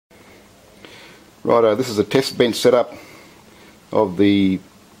Righto, this is a test bench setup of the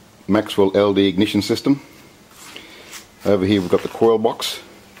Maxwell LD ignition system. Over here we've got the coil box.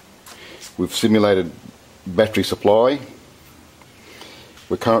 We've simulated battery supply.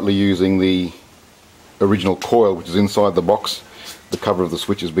 We're currently using the original coil which is inside the box. The cover of the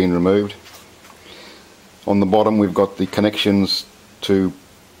switch has been removed. On the bottom we've got the connections to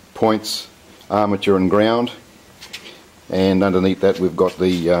points, armature and ground, and underneath that we've got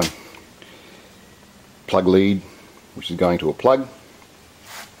the plug lead which is going to a plug.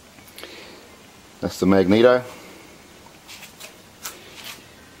 That's the magneto,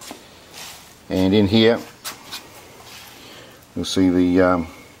 and in here you'll see the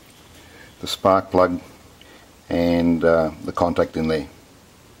spark plug and the contact in there.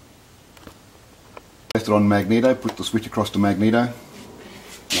 Test it on magneto, put the switch across to magneto.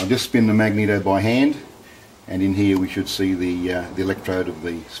 I'll just spin the magneto by hand, and in here we should see the electrode of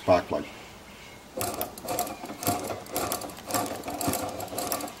the spark plug.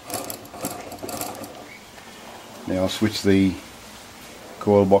 Now I'll switch the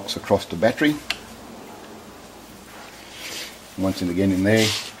coil box across to battery. Once and again in there,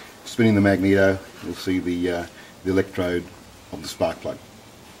 spinning the magneto, you'll see the electrode of the spark plug.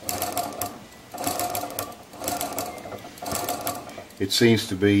 It seems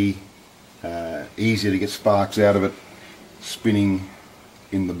to be easier to get sparks out of it spinning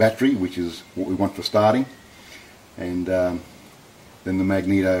in the battery, which is what we want for starting, and then the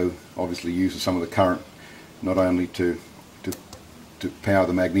magneto obviously uses some of the current not only to power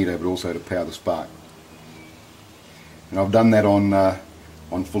the magneto but also to power the spark. And I've done that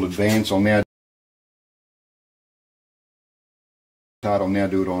on full advance. I'll now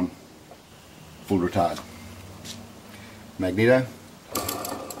do it on full retard. Magneto.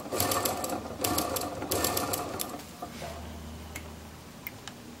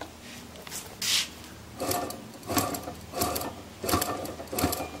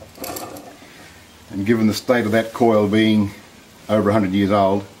 And given the state of that coil being over 100 years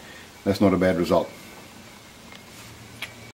old, that's not a bad result.